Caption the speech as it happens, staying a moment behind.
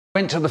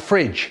Went to the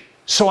fridge,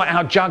 saw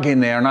our jug in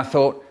there, and I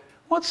thought,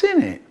 what's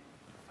in it?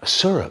 A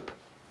syrup.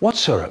 What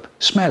syrup?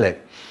 Smell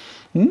it.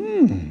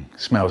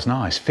 Smells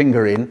nice.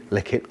 Finger in,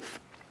 lick it.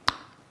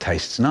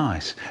 Tastes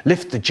nice.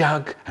 Lift the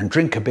jug and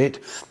drink a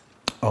bit.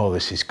 Oh,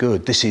 this is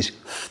good. This is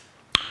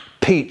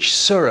peach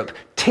syrup,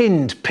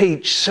 tinned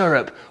peach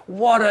syrup.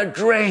 What a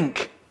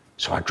drink!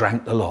 So I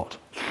drank the lot.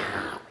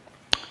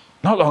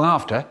 Not long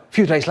after, a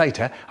few days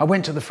later, I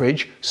went to the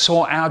fridge,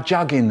 saw our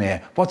jug in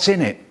there. What's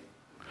in it?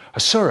 A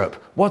syrup.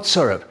 What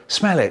syrup?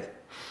 Smell it.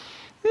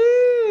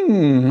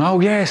 Oh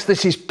yes,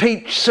 this is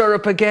peach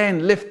syrup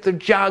again. Lift the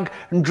jug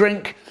and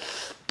drink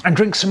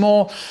some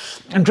more,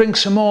 and drink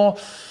some more.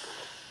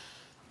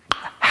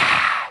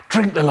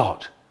 Drink the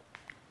lot.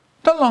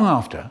 Not long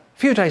after, a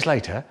few days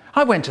later,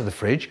 I went to the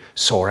fridge,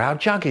 saw our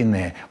jug in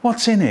there.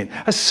 What's in it?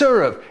 A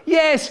syrup.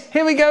 Yes,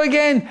 here we go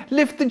again.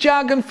 Lift the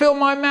jug and fill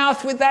my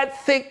mouth with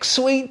that thick,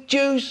 sweet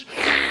juice.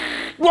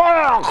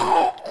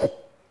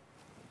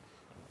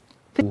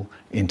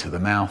 Into the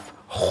mouth.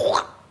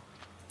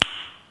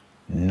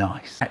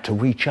 Nice. Had to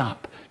reach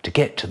up to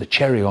get to the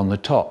cherry on the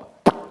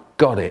top.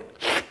 Got it.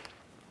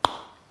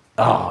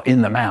 Oh,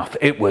 in the mouth.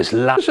 It was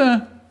lovely.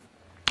 It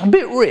was a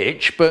bit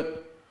rich,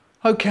 but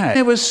okay.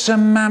 There was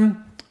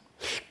some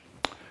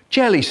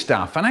jelly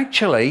stuff, and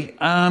actually,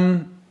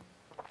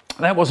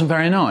 that wasn't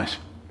very nice.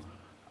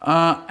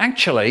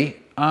 It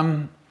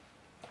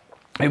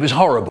was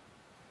horrible.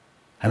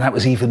 And that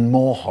was even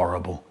more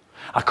horrible.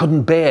 I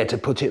couldn't bear to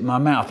put it in my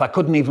mouth. I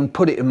couldn't even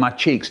put it in my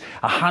cheeks.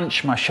 I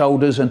hunched my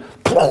shoulders and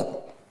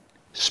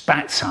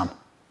spat some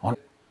on.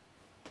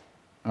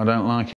 I don't like it.